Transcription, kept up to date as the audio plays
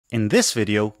In this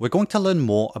video, we're going to learn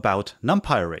more about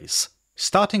NumPy arrays,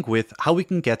 starting with how we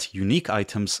can get unique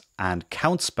items and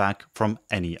counts back from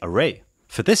any array.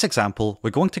 For this example, we're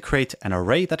going to create an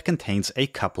array that contains a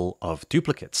couple of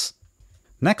duplicates.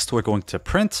 Next, we're going to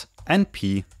print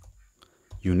np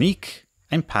unique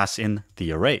and pass in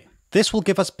the array. This will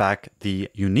give us back the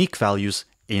unique values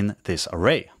in this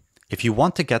array. If you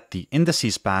want to get the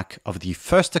indices back of the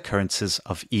first occurrences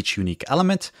of each unique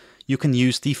element, you can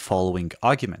use the following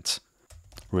argument.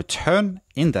 Return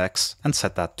index and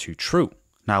set that to true.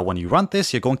 Now, when you run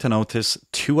this, you're going to notice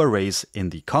two arrays in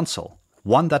the console.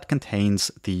 One that contains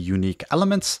the unique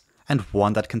elements and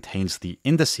one that contains the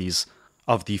indices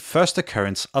of the first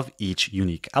occurrence of each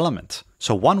unique element.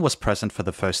 So 1 was present for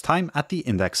the first time at the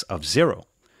index of 0.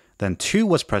 Then 2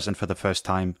 was present for the first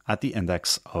time at the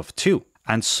index of 2,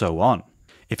 and so on.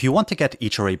 If you want to get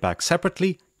each array back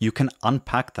separately, you can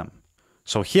unpack them.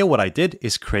 So here what I did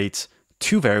is create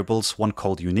two variables, one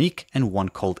called unique and one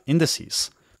called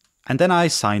indices. And then I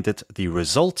assigned it the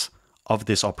result of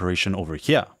this operation over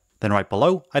here. Then right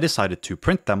below, I decided to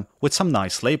print them with some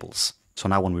nice labels. So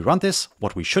now when we run this,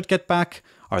 what we should get back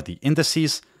are the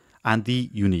indices and the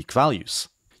unique values.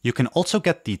 You can also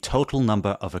get the total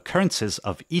number of occurrences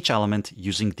of each element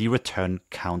using the return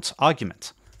count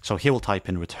argument. So here we'll type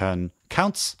in return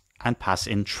counts and pass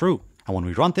in true. And when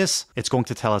we run this, it's going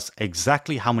to tell us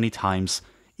exactly how many times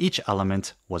each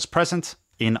element was present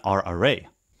in our array.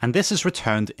 And this is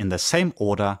returned in the same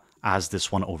order as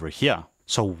this one over here.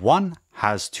 So 1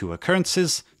 has 2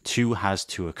 occurrences, 2 has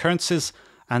 2 occurrences,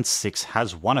 and 6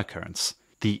 has 1 occurrence.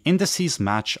 The indices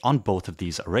match on both of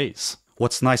these arrays.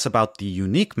 What's nice about the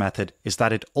unique method is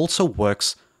that it also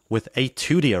works with a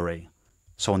 2D array.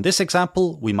 So in this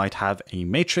example, we might have a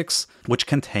matrix which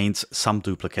contains some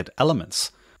duplicate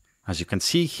elements. As you can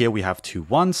see here, we have 2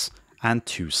 1s and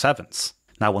 2 7s.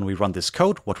 Now, when we run this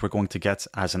code, what we're going to get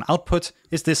as an output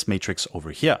is this matrix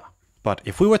over here. But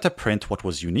if we were to print what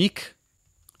was unique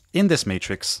in this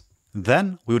matrix,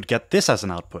 then we would get this as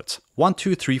an output. 1,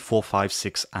 2, 3, 4, 5,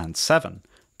 6, and 7.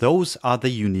 Those are the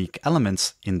unique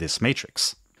elements in this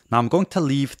matrix. Now I'm going to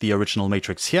leave the original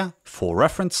matrix here for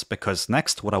reference, because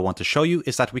next what I want to show you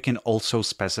is that we can also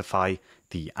specify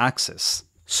the axis.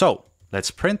 So let's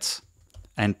print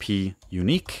np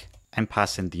unique and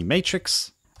pass in the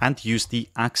matrix and use the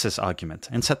axis argument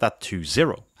and set that to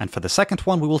 0. And for the second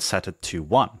one, we will set it to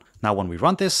 1. Now when we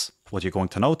run this, what you're going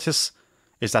to notice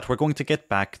is that we're going to get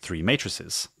back 3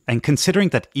 matrices. And considering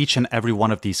that each and every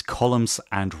one of these columns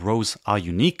and rows are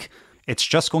unique, it's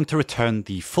just going to return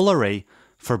the full array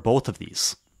for both of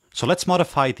these. So let's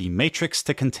modify the matrix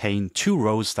to contain 2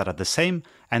 rows that are the same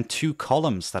and 2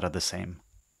 columns that are the same.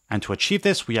 And to achieve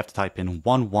this, we have to type in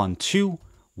 1, 1, 2,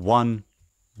 1,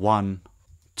 1,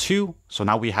 2. So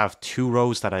now we have 2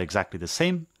 rows that are exactly the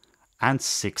same, and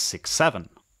 6, 6, 7.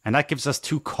 And that gives us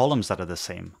 2 columns that are the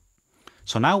same.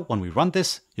 So now when we run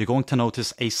this, you're going to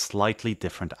notice a slightly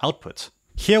different output.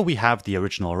 Here we have the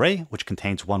original array, which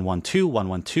contains 1, 1, 2, 1,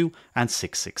 1, 2, and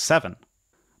 6, 6, 7.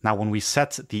 Now when we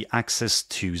set the axis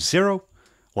to 0,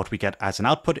 what we get as an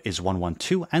output is 1, 1,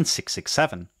 2, and 6, 6,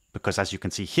 7. Because as you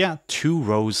can see here, 2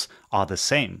 rows are the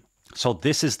same. So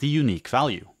this is the unique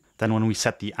value. Then when we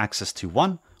set the axis to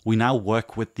 1, we now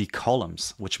work with the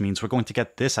columns, which means we're going to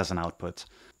get this as an output.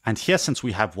 And here, since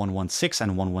we have 116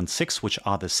 and 116, which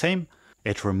are the same,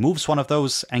 it removes one of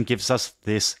those and gives us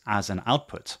this as an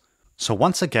output. So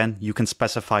once again, you can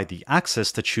specify the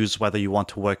axis to choose whether you want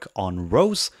to work on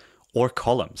rows or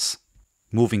columns.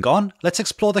 Moving on, let's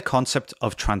explore the concept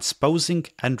of transposing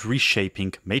and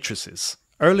reshaping matrices.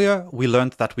 Earlier, we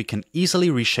learned that we can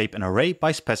easily reshape an array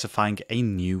by specifying a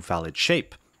new valid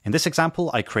shape. In this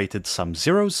example, I created some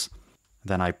zeros,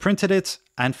 then I printed it,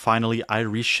 and finally I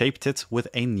reshaped it with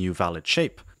a new valid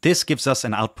shape. This gives us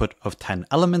an output of 10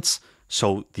 elements,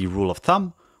 so the rule of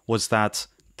thumb was that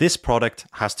this product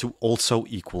has to also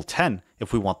equal 10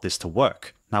 if we want this to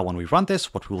work. Now when we run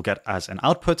this, what we will get as an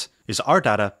output is our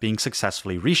data being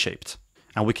successfully reshaped.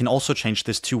 And we can also change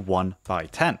this to 1 by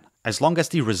 10. As long as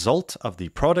the result of the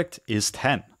product is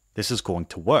 10, this is going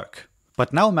to work.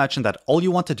 But now imagine that all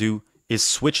you want to do is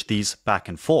switch these back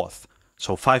and forth.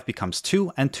 So 5 becomes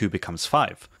 2 and 2 becomes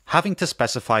 5. Having to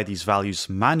specify these values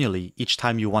manually each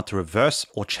time you want to reverse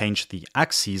or change the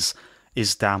axes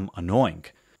is damn annoying.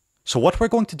 So what we're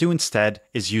going to do instead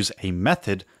is use a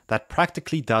method that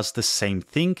practically does the same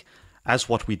thing as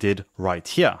what we did right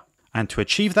here. And to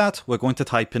achieve that, we're going to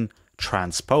type in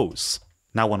transpose.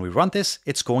 Now when we run this,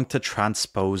 it's going to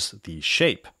transpose the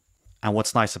shape. And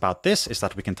what's nice about this is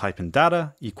that we can type in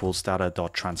data equals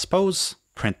data.transpose,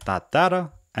 print that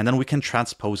data, and then we can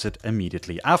transpose it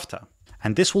immediately after.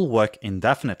 And this will work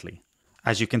indefinitely.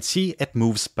 As you can see, it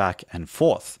moves back and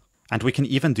forth. And we can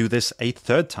even do this a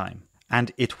third time.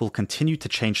 And it will continue to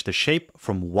change the shape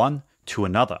from one to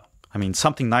another. I mean,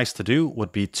 something nice to do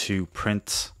would be to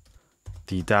print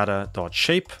the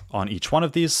data.shape on each one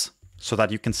of these so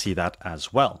that you can see that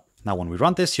as well. Now, when we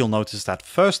run this, you'll notice that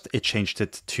first it changed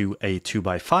it to a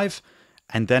 2x5,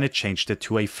 and then it changed it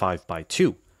to a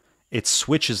 5x2. It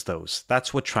switches those.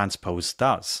 That's what transpose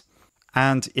does.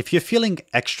 And if you're feeling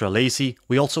extra lazy,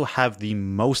 we also have the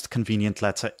most convenient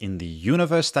letter in the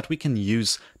universe that we can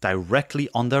use directly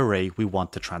on the array we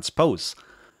want to transpose.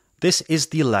 This is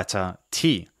the letter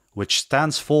T, which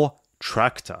stands for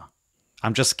tractor.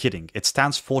 I'm just kidding, it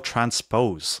stands for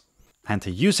transpose. And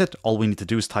to use it, all we need to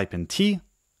do is type in T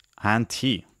and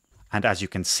T. And as you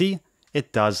can see,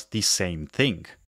 it does the same thing.